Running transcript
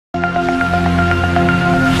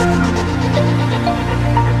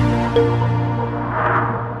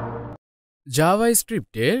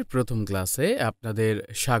জাভাস্ক্রিপ্টের প্রথম ক্লাসে আপনাদের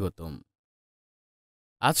স্বাগতম।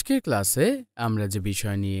 আজকের ক্লাসে আমরা যে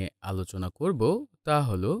বিষয় নিয়ে আলোচনা করব তা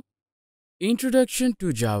হলো introduction to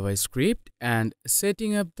JavaScript and setting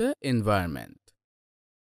up the environment,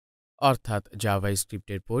 অর্থাৎ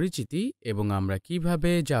জাভাস্ক্রিপ্টের পরিচিতি এবং আমরা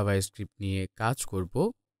কিভাবে জাভাস্ক্রিপ্ট নিয়ে কাজ করব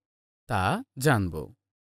তা জানব।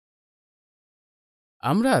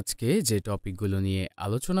 আমরা আজকে যে টপিকগুলো নিয়ে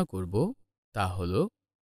আলোচনা করব তা হলো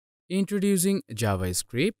introducing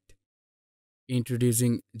JavaScript,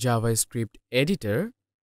 introducing JavaScript editor,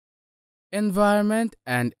 environment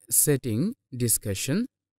and setting discussion,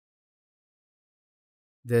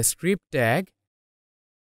 the script tag,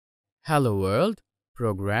 hello world,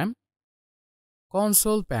 program,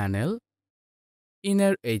 console panel,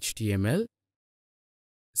 inner HTML,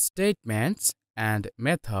 statements and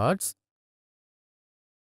methods,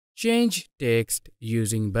 change text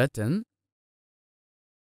using button,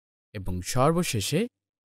 এবং সর্বশেষে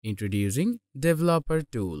introducing developer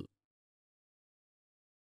tool.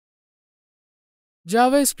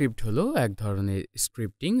 জাভাস্ক্রিপ্ট হলো এক ধরনের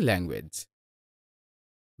scripting language.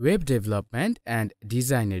 Web development and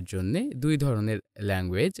ডিজাইনের জন্য দুই ধরনের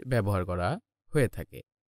language ব্যবহার করা হয়ে থাকে।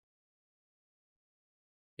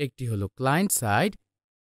 একটি হলো ক্লায়েন্ট সাইড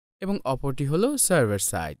এবং অপরটি হলো সার্ভার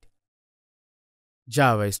সাইড।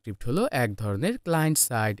 জাভাস্ক্রিপ্ট হলো এক ধরনের ক্লায়েন্ট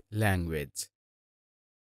সাইড ল্যাঙ্গুয়েজ।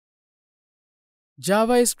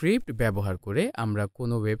 জাভাস্ক্রিপ্ট ব্যবহার করে আমরা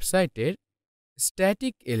কোনো ওয়েবসাইটের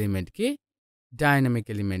স্ট্যাটিক এলিমেন্টকে ডাইনামিক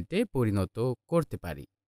এলিমেন্টে পরিণত করতে পারি।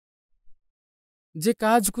 যে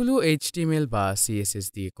কাজগুলো HTML বা CSS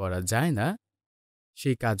দিয়ে করা যায় না,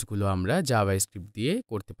 সেই কাজগুলো আমরা জাভাস্ক্রিপ্ট দিয়ে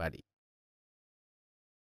করতে পারি।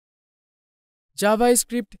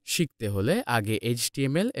 জাভাস্ক্রিপ্ট শিখতে হলে আগে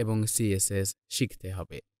HTML এবং CSS শিখতে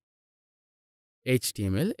হবে।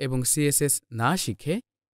 HTML এবং CSS না শিখে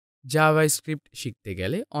জাভাস্ক্রিপ্ট শিখতে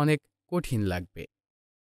গেলে অনেক কঠিন লাগবে।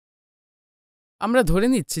 আমরা ধরে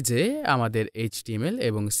নিচ্ছি যে আমাদের HTML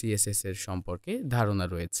এবং CSS এর সম্পর্কে ধারণা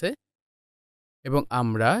রয়েছে এবং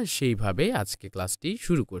আমরা সেইভাবে আজকে ক্লাসটি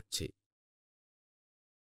শুরু করছি।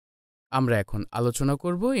 আমরা এখন আলোচনা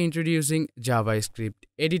করব ইন্ট্রোডিউসিং জাভাস্ক্রিপ্ট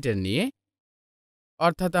এডিটর নিয়ে,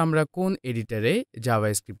 অর্থাৎ আমরা কোন এডিটরে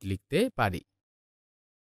জাভাস্ক্রিপ্ট লিখতে পারি।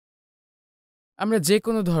 আমরা যে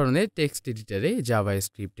কোনো ধরনের টেক্সট এডিটরে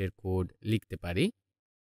জাভাস্ক্রিপ্টের কোড লিখতে পারি।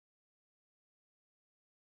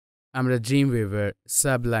 আমরা ড্রিমওয়েভার,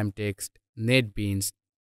 সাবলাইম টেক্সট, নেটবিনস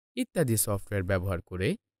ইত্যাদি সফটওয়্যার ব্যবহার করে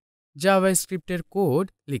জাভাস্ক্রিপ্টের কোড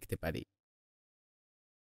লিখতে পারি।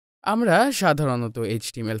 আমরা সাধারণত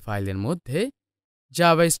HTML ফাইলের মধ্যে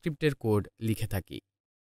জাভাস্ক্রিপ্টের কোড লিখে থাকি।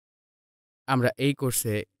 আমরা এই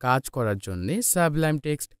কোর্সে কাজ করার জন্য সাবলাইম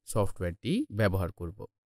টেক্সট সফটওয়্যারটি ব্যবহার করব।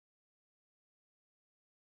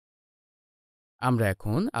 আমরা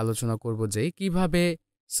এখন আলোচনা করব যে কিভাবে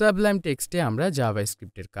সাবলাইম টেক্সটে আমরা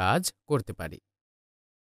জাভাস্ক্রিপ্টের কাজ করতে পারি।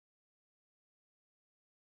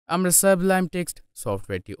 আমরা সাবলাইম টেক্সট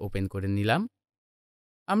সফটওয়্যারটি ওপেন করে নিলাম।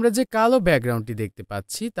 আমরা যে কালো ব্যাকগ্রাউন্ডটি দেখতে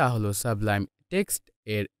পাচ্ছি তা হলো সাবলাইম টেক্সট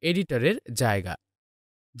এর এডিটরের জায়গা,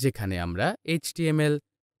 যেখানে আমরা HTML,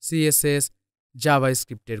 CSS,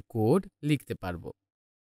 জাভাস্ক্রিপ্টের কোড লিখতে পারব।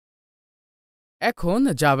 এখন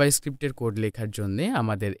জাভাস্ক্রিপ্টের কোড লেখার জন্য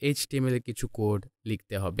আমাদের HTML এ কিছু কোড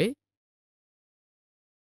লিখতে হবে।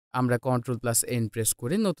 আমরা Ctrl+N প্রেস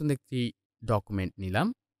করে নতুন একটি ডকুমেন্ট নিলাম।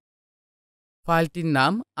 ফাইলটির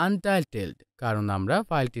নাম আনটাইটেলড, কারণ আমরা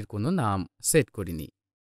ফাইলটির কোনো নাম সেট করিনি।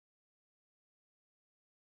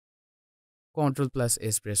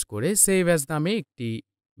 Ctrl+S প্রেস করে সেভ অ্যাজ নামে একটি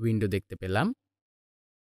উইন্ডো দেখতে পেলাম।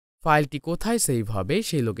 ফাইলটি কোথায় সেভ হবে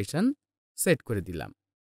সেই লোকেশন সেট করে দিলাম।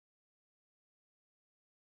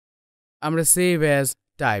 আমরা সেভ অ্যাজ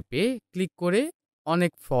টাইপে ক্লিক করে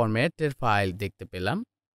অনেক ফরম্যাটের ফাইল দেখতে পেলাম।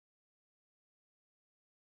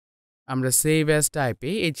 আমরা সেভ অ্যাজ টাইপে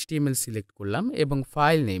HTML সিলেক্ট করলাম এবং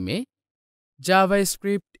ফাইল নেমে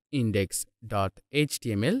javascript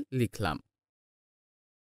index.html লিখলাম।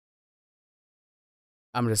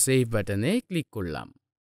 আমরা সেভ বাটনে ক্লিক করলাম।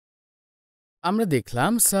 আমরা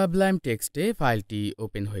দেখলাম সাবলাইম টেক্সটে ফাইলটি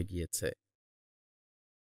ওপেন হয়ে গিয়েছে।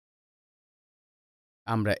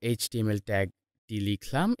 আমরা HTML ট্যাগটি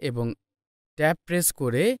লিখলাম এবং ট্যাব প্রেস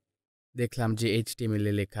করে দেখলাম যে HTML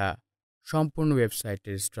এ লেখা সম্পূর্ণ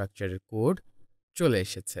ওয়েবসাইটের স্ট্রাকচারের কোড চলে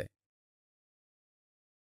এসেছে।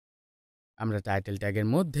 আমরা টাইটেল ট্যাগের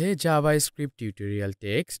মধ্যে জাভাস্ক্রিপ্ট টিউটোরিয়াল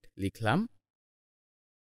টেক্সট লিখলাম।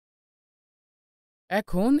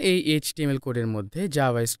 এখন এই HTML কোডের মধ্যে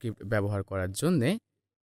জাভাস্ক্রিপ্ট ব্যবহার করার জন্য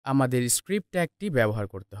আমাদের স্ক্রিপ্ট ট্যাগটি ব্যবহার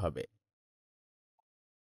করতে হবে।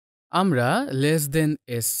 আমরা লেস দেন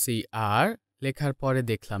SCR লেখার পরে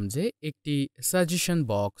দেখলাম যে একটি সাজেশন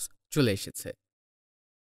বক্স চলে এসেছে।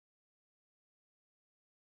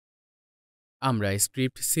 আমরা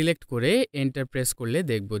স্ক্রিপ্ট সিলেক্ট করে এন্টার প্রেস করলে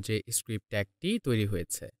দেখব যে স্ক্রিপ্ট ট্যাগটি তৈরি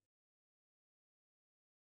হয়েছে।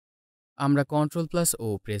 আমরা Ctrl+O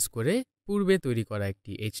প্রেস করে পূর্বে তৈরি করা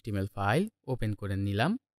একটি HTML ফাইল ওপেন করে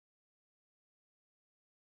নিলাম।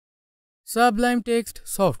 সাবলাইম টেক্সট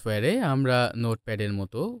সফটওয়্যারে আমরা নোটপ্যাডের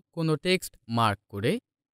মতো কোনো টেক্সট মার্ক করে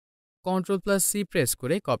Ctrl+C প্রেস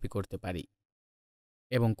করে কপি করতে পারি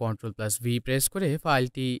এবং Ctrl+V প্রেস করে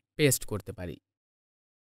ফাইলটি পেস্ট করতে পারি।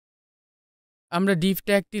 আমরা div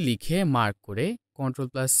ট্যাগটি লিখে মার্ক করে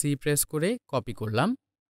Ctrl+C প্রেস করে কপি করলাম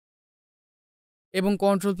এবং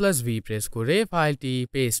Ctrl+V প্রেস করে ফাইলটি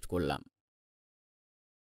পেস্ট করলাম।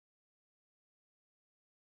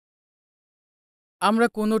 আমরা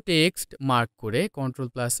কোনো টেক্সট মার্ক করে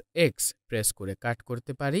Ctrl+X প্রেস করে কাট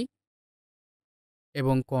করতে পারি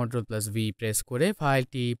এবং Ctrl+V প্রেস করে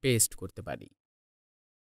ফাইলটি পেস্ট করতে পারি।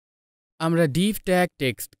 আমরা div ট্যাগ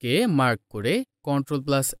টেক্সটকে মার্ক করে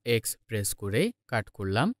Ctrl+X প্রেস করে কাট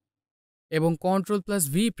করলাম এবং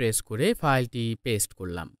Ctrl+V প্রেস করে ফাইলটি পেস্ট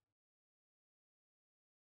করলাম।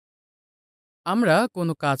 আমরা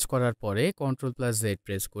কোনো কাজ করার পরে Ctrl+Z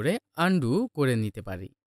প্রেস করে আনডু করে নিতে পারি।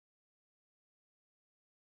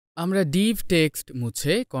 আমরা div টেক্সট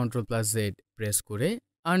মুছে Ctrl+Z প্রেস করে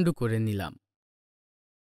আনডু করে নিলাম।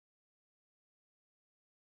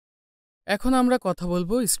 এখন আমরা কথা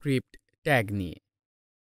বলবো স্ক্রিপ্ট ট্যাগ নিয়ে।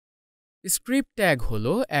 স্ক্রিপ্ট ট্যাগ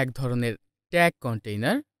হলো এক ধরনের ট্যাগ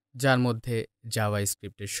কন্টেইনার যার মধ্যে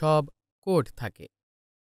জাভাস্ক্রিপ্টের সব কোড থাকে।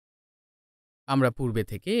 আমরা পূর্বে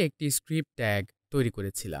থেকে একটি স্ক্রিপ্ট ট্যাগ তৈরি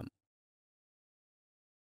করেছিলাম।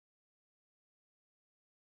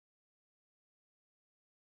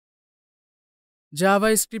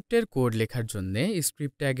 জাভাস্ক্রিপ্টের কোড লেখার জন্য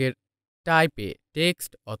স্ক্রিপ্ট ট্যাগের টাইপে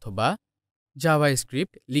টেক্সট অথবা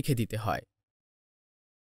জাভাস্ক্রিপ্ট লিখে দিতে হয়।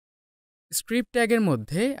 স্ক্রিপ্ট ট্যাগের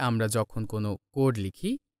মধ্যে আমরা যখন কোনো কোড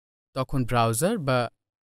লিখি তখন ব্রাউজার বা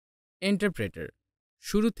ইন্টারপ্রেটার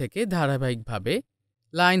শুরু থেকে ধারাবাহিকভাবে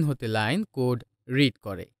লাইন হতে লাইন কোড রিড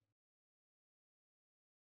করে।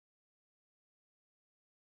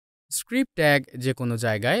 স্ক্রিপ্ট ট্যাগ যে কোনো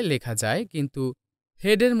জায়গায় লেখা যায়, কিন্তু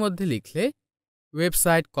হেডের মধ্যে লিখলে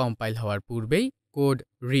ওয়েবসাইট কম্পাইল হওয়ার পূর্বেই কোড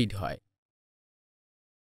রিড হয়।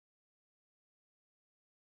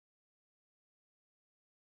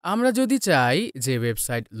 আমরা যদি চাই যে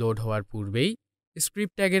ওয়েবসাইট লোড হওয়ার পূর্বেই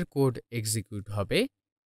স্ক্রিপ্ট ট্যাগের কোড এক্সিকিউট হবে,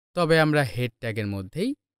 তবে আমরা হেড ট্যাগের মধ্যেই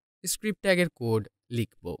স্ক্রিপ্ট ট্যাগের কোড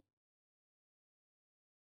লিখব।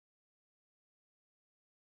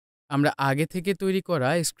 আমরা আগে থেকে তৈরি করা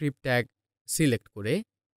স্ক্রিপ্ট ট্যাগ সিলেক্ট করে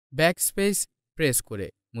ব্যাকস্পেস প্রেস করে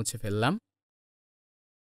মুছে ফেললাম।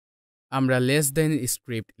 আমরা লেস দেন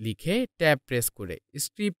স্ক্রিপ্ট লিখে ট্যাব প্রেস করে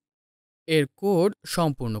স্ক্রিপ্ট এর কোড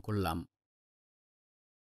সম্পূর্ণ করলাম।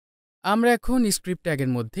 আমরা এখন স্ক্রিপ্ট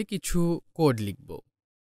ট্যাগের মধ্যে কিছু কোড লিখব।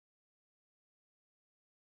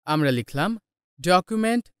 আমরা লিখলাম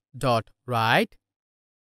document.write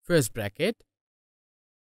ফার্স্ট ব্র্যাকেট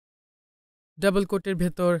ডাবল কোটের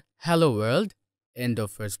ভেতর hello world end of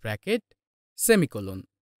first bracket semicolon.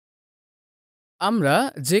 আমরা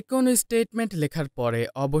যে কোনো স্টেটমেন্ট লেখার পরে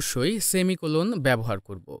অবশ্যই সেমিকোলন ব্যবহার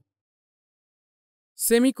করব।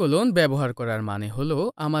 সেমিকোলন ব্যবহার করার মানে হলো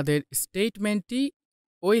আমাদের স্টেটমেন্টটি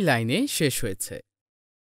ওই লাইনে শেষ হয়েছে।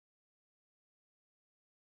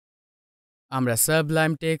 আমরা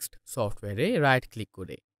সাবলাইম টেক্সট সফটওয়্যারে রাইট ক্লিক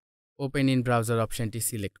করে ওপেন ইন ব্রাউজার অপশনটি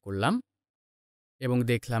সিলেক্ট করলাম এবং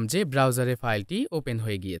দেখলাম যে ব্রাউজারে ফাইলটি ওপেন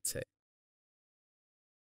হয়ে গিয়েছে।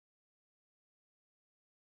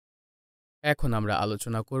 এখন আমরা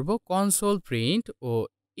আলোচনা করব কনসোল প্রিন্ট ও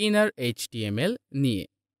ইনার এইচটিএমএল নিয়ে।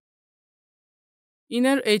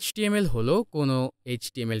 ইনার এইচটিএমএল হলো কোনো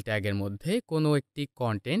এইচটিএমএল ট্যাগের মধ্যে কোনো একটি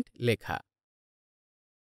কন্টেন্ট লেখা।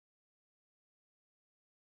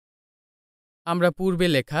 আমরা পূর্বে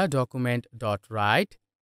লেখা document.write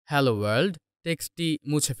hello world টেক্সটটি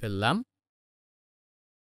মুছে ফেললাম।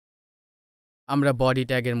 আমরা বডি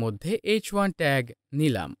ট্যাগের মধ্যে h1 ট্যাগ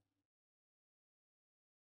নিলাম।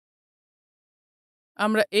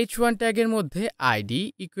 আমরা h1 ট্যাগের মধ্যে id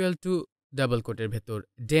ইকুয়াল টু ডাবল কোটের ভেতর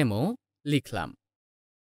ডেমো লিখলাম।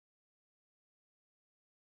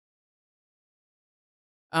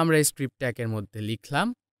 আমরা স্ক্রিপ্ট ট্যাগের মধ্যে লিখলাম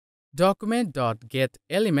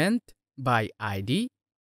document.getElement by id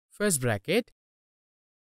first bracket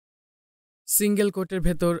single কোটের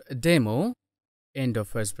ভেতর demo end of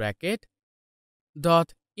first bracket dot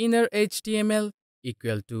inner HTML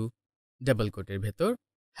equal to double কোটের ভেতর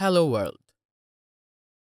hello world।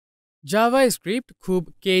 জাভাস্ক্রিপ্ট খুব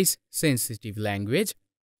কেস সেন্সিটিভ ল্যাঙ্গুয়েজ,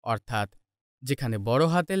 অর্থাৎ যেখানে বড়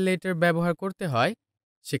হাতের লেটার ব্যবহার করতে হয়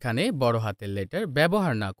সেখানে বড় হাতের লেটার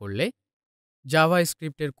ব্যবহার না করলে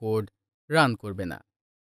জাভাস্ক্রিপ্টের কোড রান করবে না।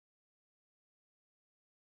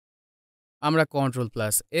 আমরা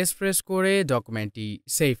Ctrl+S প্রেস করে ডকুমেন্টটি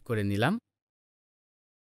সেভ করে নিলাম।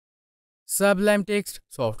 সাবলাইম টেক্সট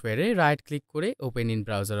সফটওয়্যারে রাইট ক্লিক করে ওপেন ইন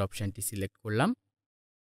ব্রাউজার অপশনটি সিলেক্ট করলাম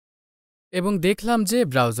এবং দেখলাম যে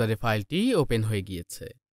ব্রাউজারে ফাইলটি ওপেন হয়ে গিয়েছে।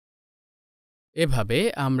 এভাবে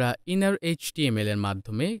আমরা ইনার HTML এর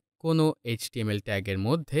মাধ্যমে কোনো HTML ট্যাগের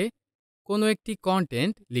মধ্যে কোনো একটি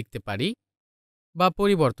কন্টেন্ট লিখতে পারি বা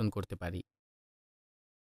পরিবর্তন করতে পারি।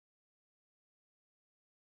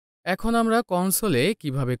 এখন আমরা কনসোলে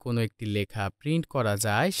কিভাবে কোনো একটি লেখা প্রিন্ট করা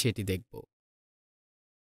যায় সেটি দেখব।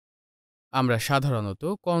 আমরা সাধারণত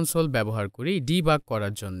কনসোল ব্যবহার করি ডিবাগ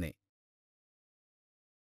করার জন্যে।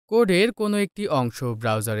 কোডের কোনো একটি অংশ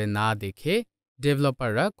ব্রাউজারে না দেখে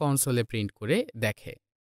ডেভেলপাররা কনসোলে প্রিন্ট করে দেখে।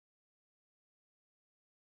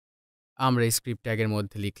 আমরা স্ক্রিপ্ট ট্যাগের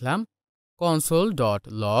মধ্যে লিখলাম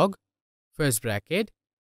console.log ফার্স্ট ব্র্যাকেট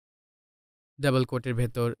ডাবল কোটের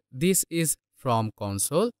ভেতর this is from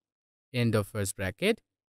console end of first bracket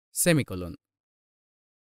semicolon.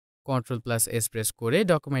 Ctrl+S press করে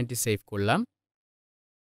ডকুমেন্টটি সেভ করলাম।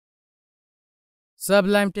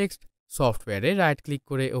 সাবলাইম টেক্সট সফটওয়্যারে রাইট ক্লিক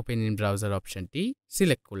করে ওপেন ইন ব্রাউজার অপশনটি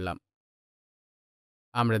সিলেক্ট করলাম।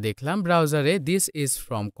 আমরা দেখলাম ব্রাউজারে দিস ইজ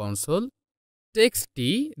ফ্রম কনসোল টেক্সটটি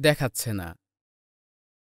দেখাচ্ছে না।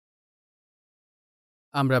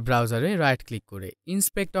 আমরা ব্রাউজারে রাইট ক্লিক করে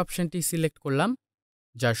ইন্সপেক্ট অপশনটি সিলেক্ট করলাম,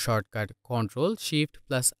 যার শর্টকাট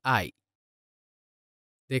Ctrl+Shift+I।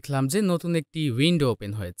 দেখলাম যে নতুন একটি উইন্ডো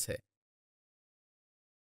ওপেন হয়েছে।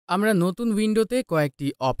 আমরা নতুন উইন্ডোতে কয়েকটি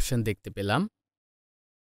অপশন দেখতে পেলাম।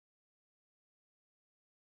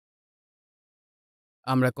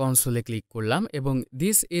 আমরা কনসোলে ক্লিক করলাম এবং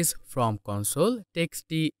দিস ইজ ফ্রম কনসোল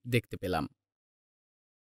টেক্সটটি দেখতে পেলাম।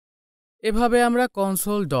 এভাবে আমরা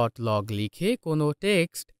console.log লিখে কোনো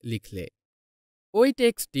টেক্সট লিখলে ওই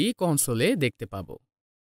টেক্সটটি কনসোলে দেখতে পাব।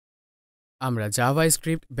 আমরা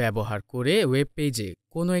জাভাস্ক্রিপ্ট ব্যবহার করে ওয়েব পেজে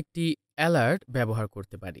কোনো একটি অ্যালার্ট ব্যবহার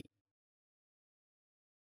করতে পারি।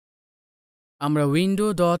 আমরা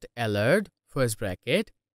window.alert ফার্স্ট ব্র্যাকেট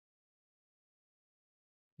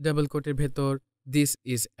ডাবল কোটের ভেতর this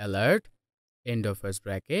is alert end of first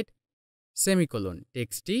bracket semicolon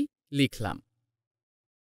টেক্সটটি লিখলাম।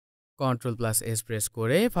 Ctrl+S প্রেস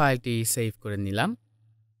করে ফাইলটি সেভ করে নিলাম।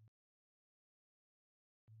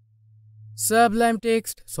 সাবলাইম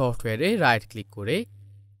টেক্সট সফটওয়্যারে রাইট ক্লিক করে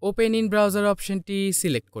ওপেন ইন ব্রাউজার অপশনটি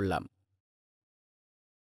সিলেক্ট করলাম।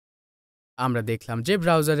 আমরা দেখলাম যে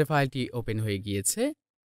ব্রাউজারে ফাইলটি ওপেন হয়ে গিয়েছে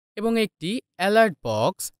এবং একটি অ্যালার্ট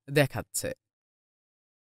বক্স দেখাচ্ছে।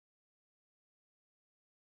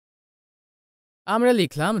 আমরা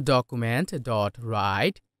লিখলাম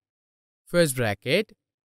document.write ফার্স্ট ব্র্যাকেট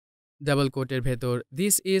ডাবল কোটের ভেতর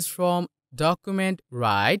this is from document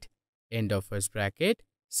right end of first bracket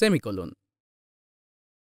semicolon.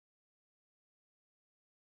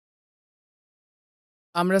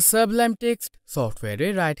 আমরা সাবলাইম টেক্সট সফটওয়্যারে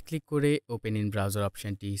রাইট ক্লিক করে ওপেন ইন ব্রাউজার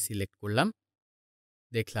অপশনটি সিলেক্ট করলাম।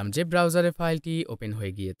 দেখলাম যে ব্রাউজারে ফাইলটি ওপেন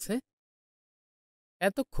হয়ে গিয়েছে।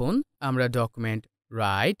 এতক্ষণ আমরা document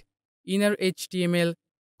right inner HTML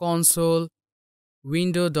console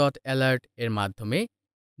window.alert এর মাধ্যমে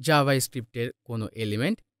জাভাস্ক্রিপ্টের কোনো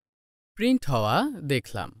এলিমেন্ট প্রিন্ট হওয়া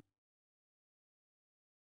দেখলাম।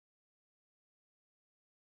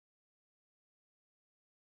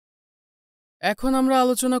 এখন আমরা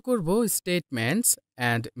আলোচনা করব স্টেটমেন্টস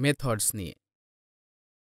অ্যান্ড মেথডস নিয়ে।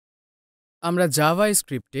 আমরা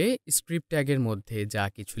জাভাস্ক্রিপ্টে স্ক্রিপ্ট ট্যাগের মধ্যে যা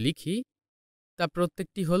কিছু লিখি তা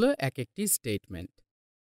প্রত্যেকটি হলো এক একটি স্টেটমেন্ট।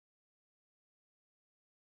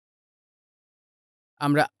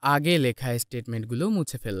 আমরা আগে লেখা স্টেটমেন্টগুলো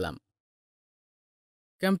মুছে ফেললাম।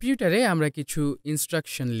 কম্পিউটারে আমরা কিছু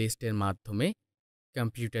ইনস্ট্রাকশন লিস্টের মাধ্যমে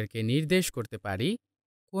কম্পিউটারকে নির্দেশ করতে পারি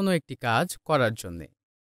কোনো একটি কাজ করার জন্যে।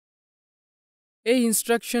 এই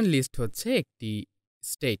ইনস্ট্রাকশন লিস্ট হচ্ছে একটি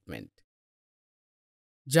স্টেটমেন্ট।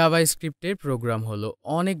 জাভাস্ক্রিপ্টের প্রোগ্রাম হলো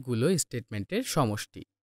অনেকগুলো স্টেটমেন্টের সমষ্টি।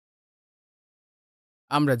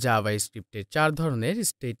 আমরা জাভাস্ক্রিপ্টের 4 ধরনের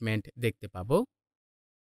স্টেটমেন্ট দেখতে পাব: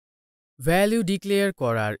 ভ্যালু ডিক্লেয়ার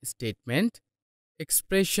করার স্টেটমেন্ট,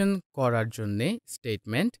 এক্সপ্রেশন করার জন্যে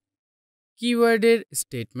স্টেটমেন্ট, কিওয়ার্ডের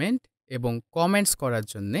স্টেটমেন্ট এবং কমেন্টস করার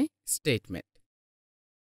জন্যে স্টেটমেন্ট।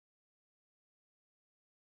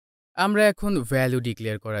 আমরা এখন ভ্যালু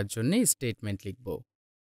ডিক্লেয়ার করার জন্যে স্টেটমেন্ট লিখব।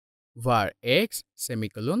 var x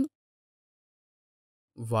semicolon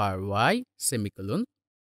var y semicolon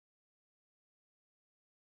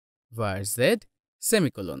var z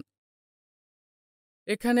semicolon.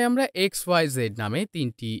 এখানে আমরা x y z নামে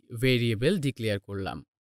 3টি ভেরিয়েবল ডিক্লেয়ার করলাম।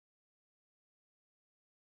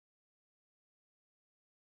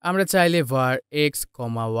 আমরা চাইলে var x,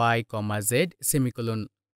 y, z semicolon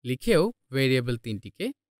লিখেও ভেরিয়েবল তিনটিকে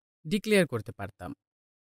ডিক্লেয়ার করতে পারতাম।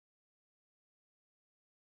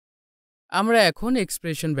 আমরা এখন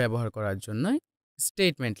এক্সপ্রেশন ব্যবহার করার জন্য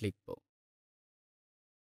স্টেটমেন্ট লিখব।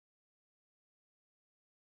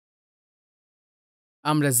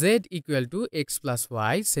 আমরা z equal to x plus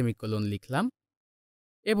Y semicolon লিখলাম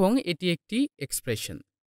এবং এটি একটি এক্সপ্রেশন।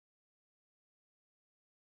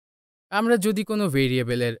 আমরা যদি কোনো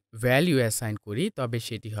ভেরিয়েবলের ভ্যালু অ্যাসাইন করি তবে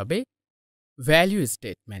সেটি হবে ভ্যালু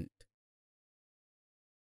স্টেটমেন্ট।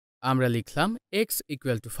 আমরা লিখলাম x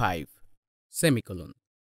ইকুয়াল টু 5 সেমিকোলন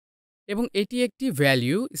এবং এটি একটি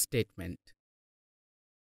ভ্যালু স্টেটমেন্ট।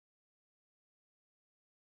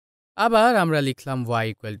 আবার আমরা লিখলাম y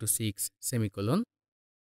ইকুয়াল টু 6 সেমিকোলন,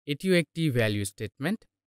 এটিও একটি ভ্যালু স্টেটমেন্ট।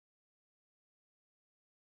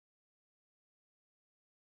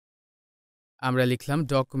 আমরা লিখলাম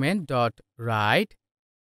document dot right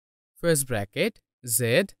first bracket z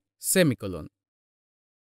semicolon.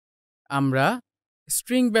 আমরা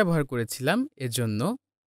স্ট্রিং ব্যবহার করেছিলাম, এজন্য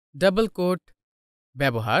ডাবল কোট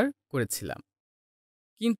ব্যবহার করেছিলাম,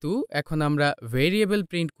 কিন্তু এখন আমরা ভেরিয়েবল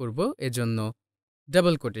প্রিন্ট করব, এজন্য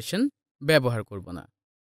ডাবল কোটেশন ব্যবহার করব না।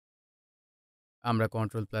 আমরা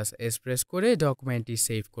Ctrl+S প্রেস করে ডকুমেন্টটি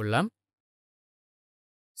সেভ করলাম।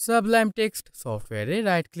 সাবলাইম টেক্সট সফটওয়্যারে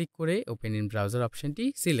রাইট ক্লিক করে ওপেন ইন ব্রাউজার অপশনটি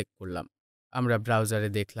সিলেক্ট করলাম। আমরা ব্রাউজারে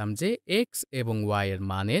দেখলাম যে x এবং y এর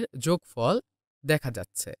মানের যোগফল দেখা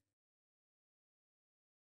যাচ্ছে।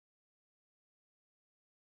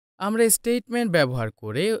 আমরা স্টেটমেন্ট ব্যবহার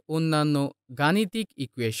করে অন্যান্য গাণিতিক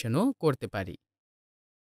ইকুয়েশনও করতে পারি।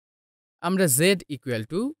 আমরা z equal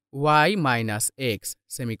to y minus x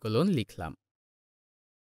semicolon লিখলাম।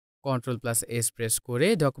 Ctrl+S প্রেস করে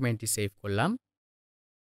ডকুমেন্টটি সেভ করলাম।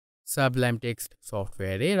 সাবলাইম টেক্সট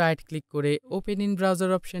সফটওয়্যারে রাইট ক্লিক করে ওপেন ইন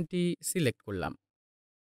ব্রাউজার অপশনটি সিলেক্ট করলাম।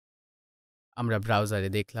 আমরা ব্রাউজারে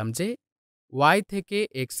দেখলাম যে y থেকে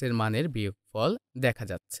x এর মানের বিয়োগফল দেখা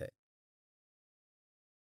যাচ্ছে।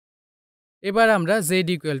 এবার আমরা z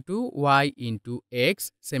equal to y into x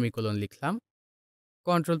semicolon লিখলাম।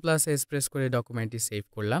 Ctrl+S প্রেস করে ডকুমেন্টটি সেভ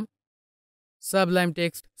করলাম। সাবলাইম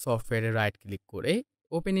টেক্সট সফটওয়্যারে রাইট ক্লিক করে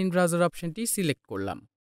ওপেন ইন ব্রাউজার অপশনটি সিলেক্ট করলাম।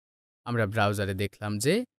 আমরা ব্রাউজারে দেখলাম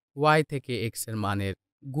যে y থেকে x এর মানের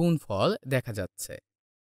গুণফল দেখা যাচ্ছে।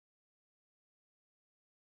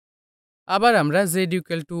 আবার আমরা z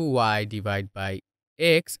equal to y divide by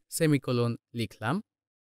x semicolon লিখলাম।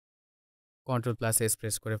 Ctrl+S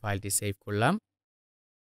প্রেস করে ফাইলটি সেভ করলাম।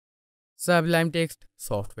 সাবলাইম টেক্সট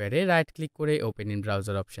সফটওয়্যারে রাইট ক্লিক করে ওপেন ইন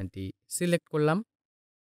ব্রাউজার অপশনটি সিলেক্ট করলাম।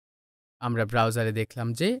 আমরা ব্রাউজারে দেখলাম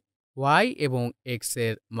যে y এবং x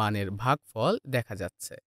এর মানের ভাগফল দেখা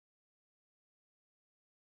যাচ্ছে।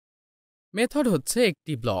 মেথড হচ্ছে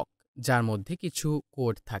একটি ব্লক যার মধ্যে কিছু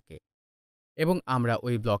কোড থাকে এবং আমরা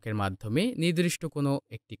ওই ব্লকের মাধ্যমে নির্দিষ্ট কোনো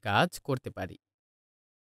একটি কাজ করতে পারি।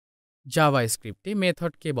 জাভাস্ক্রিপ্টে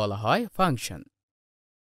মেথডকে বলা হয় ফাংশন।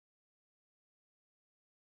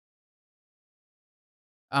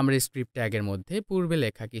 আমরা স্ক্রিপ্ট ট্যাগের মধ্যে পূর্বে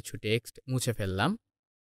লেখা কিছু টেক্সট মুছে ফেললাম।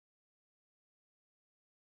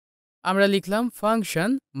 আমরা লিখলাম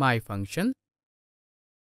function my function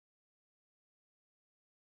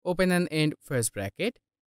open and end first bracket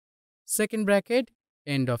second bracket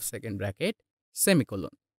end of second bracket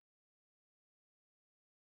semicolon.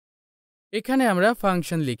 এখানে আমরা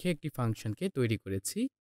ফাংশন লিখে একটি ফাংশনকে তৈরি করেছি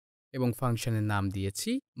এবং ফাংশনের নাম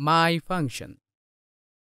দিয়েছি মাই ফাংশন।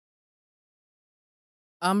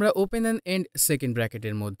 আমরা ওপেন অ্যান্ড এন্ড সেকেন্ড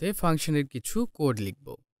ব্র্যাকেটের মধ্যে ফাংশনের কিছু কোড লিখব।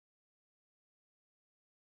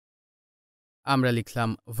 আমরা লিখলাম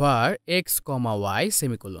var x, y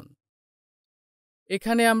সেমিকোলন।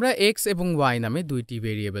 এখানে আমরা x এবং y নামে দুইটি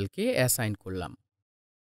ভেরিয়েবলকে অ্যাসাইন করলাম।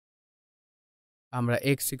 আমরা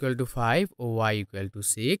x equal to 5 O y equal to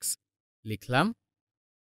 6 লিখলাম।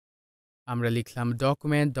 আমরা লিখলাম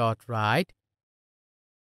ডকুমেন্ট ডট রাইট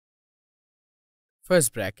ফার্স্ট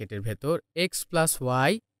ব্র্যাকেটের ভেতর x plus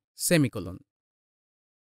y semicolon.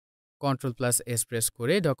 Ctrl+S press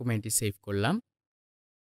করে ডকুমেন্টটি সেভ করলাম।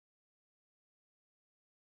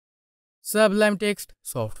 সাবলাইম টেক্সট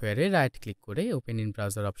সফটওয়্যারে রাইট ক্লিক করে ওপেন ইন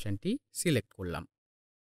ব্রাউজার অপশনটি সিলেক্ট করলাম।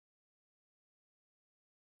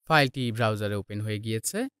 ফাইলটি ব্রাউজারে ওপেন হয়ে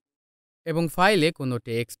গিয়েছে এবং ফাইলে কোনো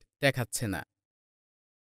টেক্সট দেখাচ্ছে না,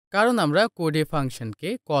 কারণ আমরা কোডে ফাংশনকে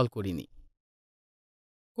কল করিনি।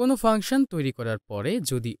 কোনো ফাংশন তৈরি করার পরে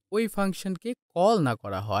যদি ওই ফাংশনকে কল না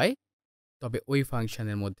করা হয় তবে ওই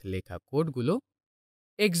ফাংশনের মধ্যে লেখা কোডগুলো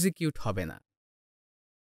এক্সিকিউট হবে না।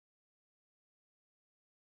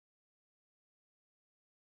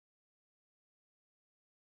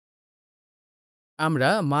 আমরা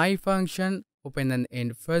মাই function open and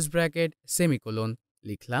end first bracket semicolon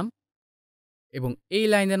লিখলাম এবং এই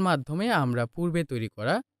লাইনের মাধ্যমে আমরা পূর্বে তৈরি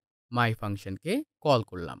করা মাই ফাংশনকে কল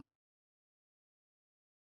করলাম।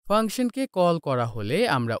 ফাংশনকে কল করা হলে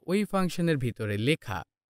আমরা ওই ফাংশনের ভিতরে লেখা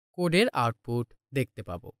কোডের আউটপুট দেখতে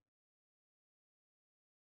পাব।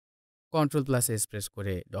 Ctrl+S প্রেস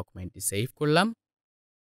করে ডকুমেন্টটি সেভ করলাম।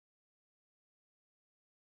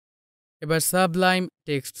 এবার সাবলাইম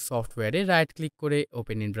টেক্সট সফটওয়্যারে রাইট ক্লিক করে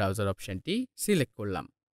ওপেন ইন ব্রাউজার অপশনটি সিলেক্ট করলাম।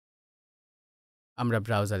 আমরা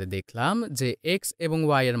ব্রাউজারে দেখলাম যে x এবং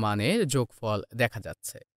y এর মানের যোগফল দেখা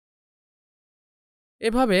যাচ্ছে।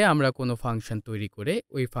 এভাবে আমরা কোনো ফাংশন তৈরি করে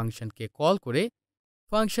ওই ফাংশনকে কল করে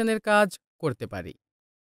ফাংশনের কাজ করতে পারি।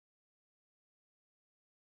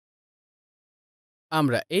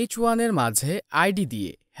 আমরা h1 এর মাঝে আইডি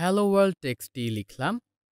দিয়ে হ্যালো ওয়ার্ল্ড টেক্সটটি লিখলাম।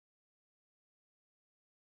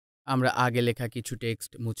 আমরা আগে লেখা কিছু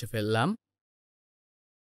টেক্সট মুছে ফেললাম।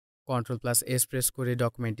 Ctrl+S প্রেস করে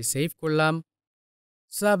ডকুমেন্টটি সেভ করলাম।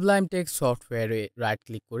 সাবলাইম টেক্সট সফটওয়্যারে রাইট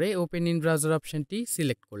ক্লিক করে ওপেন ইন ব্রাউজার অপশনটি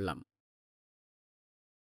সিলেক্ট করলাম।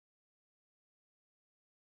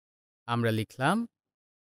 আমরা লিখলাম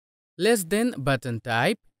less than button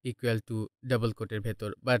type equal to double কোটের ভেতর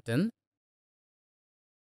button,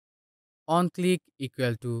 on click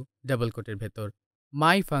equal to double কোটের ভেতর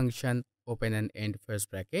মাই function open and end first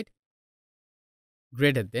bracket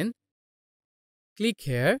greater than click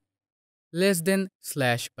here less than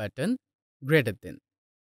slash button greater than.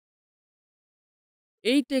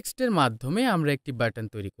 এই টেক্সটের মাধ্যমে আমরা একটি বাটন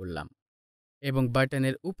তৈরি করলাম এবং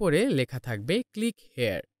বাটনের উপরে লেখা থাকবে ক্লিক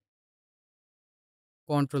হেয়ার।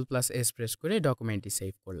 Ctrl+S প্রেস করে ডকুমেন্টটি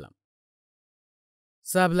সেভ করলাম।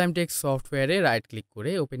 সাবলাইম টেক্সট সফটওয়্যারে রাইট ক্লিক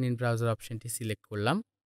করে ওপেন ইন ব্রাউজার অপশনটি সিলেক্ট করলাম।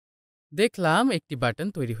 দেখলাম একটি বাটন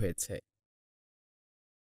তৈরি হয়েছে।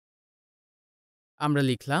 আমরা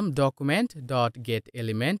লিখলাম document dot gate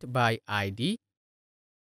element by ID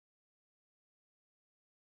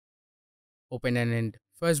open and end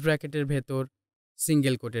first ব্র্যাকেটের ভেতর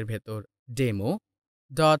সিঙ্গেল কোটের ভেতর demo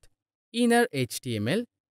dot inner HTML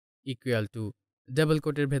equal to double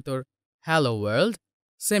কোটের ভেতর hello world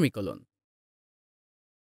semicolon.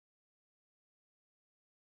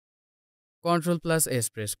 Ctrl+S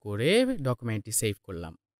press করে ডকুমেন্টটি সেভ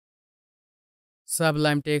করলাম।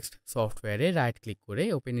 সাবলাইম টেক্সট সফটওয়্যারে রাইট ক্লিক করে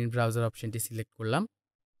ওপেন ইন ব্রাউজার অপশনটি সিলেক্ট করলাম।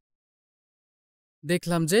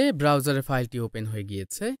 দেখলাম যে ব্রাউজারের ফাইলটি ওপেন হয়ে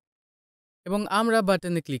গিয়েছে এবং আমরা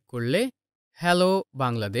বাটনে ক্লিক করলে হ্যালো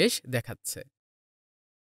বাংলাদেশ দেখাচ্ছে।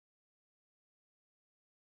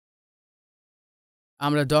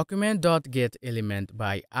 আমরা document dot gate element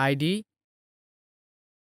by ID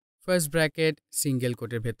first bracket single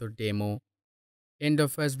কোটের ভেতর demo end of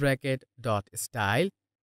first bracket dot style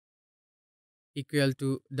equal to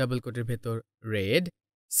double কোটের ভেতর রেড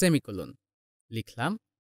সেমিকোলন লিখলাম।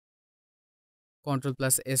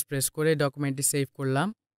 Ctrl+S প্রেস করে ডকুমেন্টটি সেভ করলাম।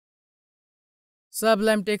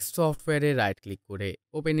 সাবলাইম টেক্সট সফটওয়্যারে রাইট ক্লিক করে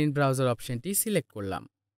ওপেন ইন ব্রাউজার অপশনটি সিলেক্ট করলাম।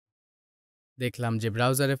 দেখলাম যে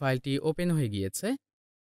ব্রাউজারে ফাইলটি ওপেন হয়ে গিয়েছে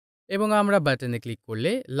এবং আমরা বাটনে ক্লিক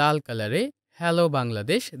করলে লাল কালারে হ্যালো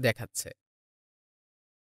বাংলাদেশ দেখাচ্ছে।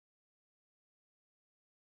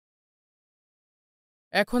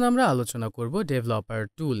 এখন আমরা আলোচনা করব ডেভেলপার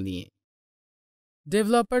টুল নিয়ে।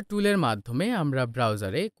 ডেভেলপার টুলের মাধ্যমে আমরা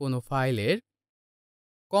ব্রাউজারে কোনো ফাইলের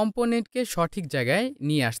কম্পোনেন্টকে সঠিক জায়গায়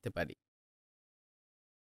নিয়ে আসতে পারি।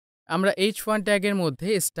 আমরা h1 ট্যাগের মধ্যে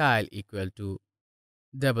স্টাইল ইকুয়াল টু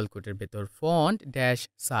ডাবল কোটের ভেতর font dash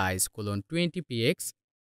size colon 20px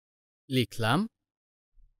লিখলাম।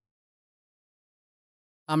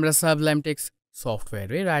 আমরা সাবলাইম টেক্সট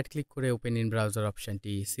সফটওয়্যারে রাইট ক্লিক করে ওপেন ইন ব্রাউজার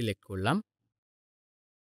অপশনটি সিলেক্ট করলাম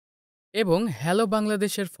এবং হ্যালো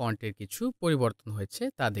বাংলাদেশের ফন্টের কিছু পরিবর্তন হয়েছে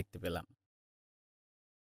তা দেখতে পেলাম।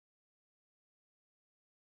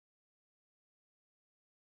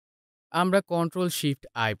 আমরা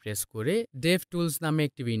Ctrl+Shift+I প্রেস করে ডেভ টুলস নামে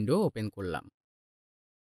একটি উইন্ডো ওপেন করলাম।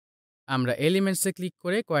 আমরা এলিমেন্টসে ক্লিক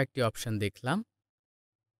করে কয়েকটি অপশন দেখলাম।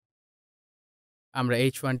 আমরা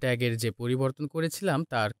h1 ট্যাগের যে পরিবর্তন করেছিলাম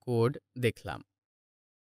তার কোড দেখলাম।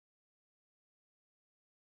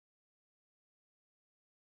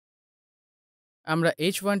 আমরা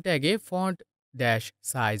h1 ট্যাগে ফন্ট ড্যাশ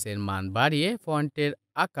সাইজের মান বাড়িয়ে ফন্টের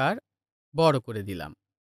আকার বড় করে দিলাম।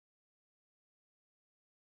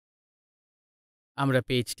 আমরা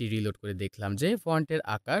পেজটি রিলোড করে দেখলাম যে ফন্টের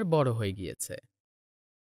আকার বড় হয়ে গিয়েছে।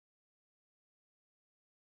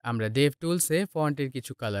 আমরা ডেভ টুলসে ফন্টের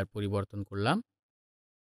কিছু কালার পরিবর্তন করলাম।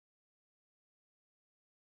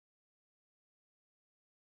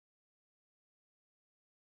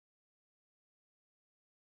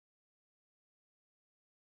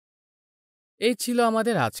 এই ছিল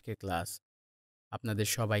আমাদের আজকের ক্লাস। আপনাদের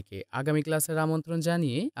সবাইকে আগামী ক্লাসের আমন্ত্রণ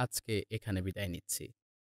জানিয়ে আজকে এখানে বিদায় নিচ্ছি।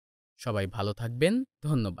 সবাই ভালো থাকবেন।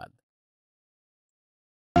 ধন্যবাদ।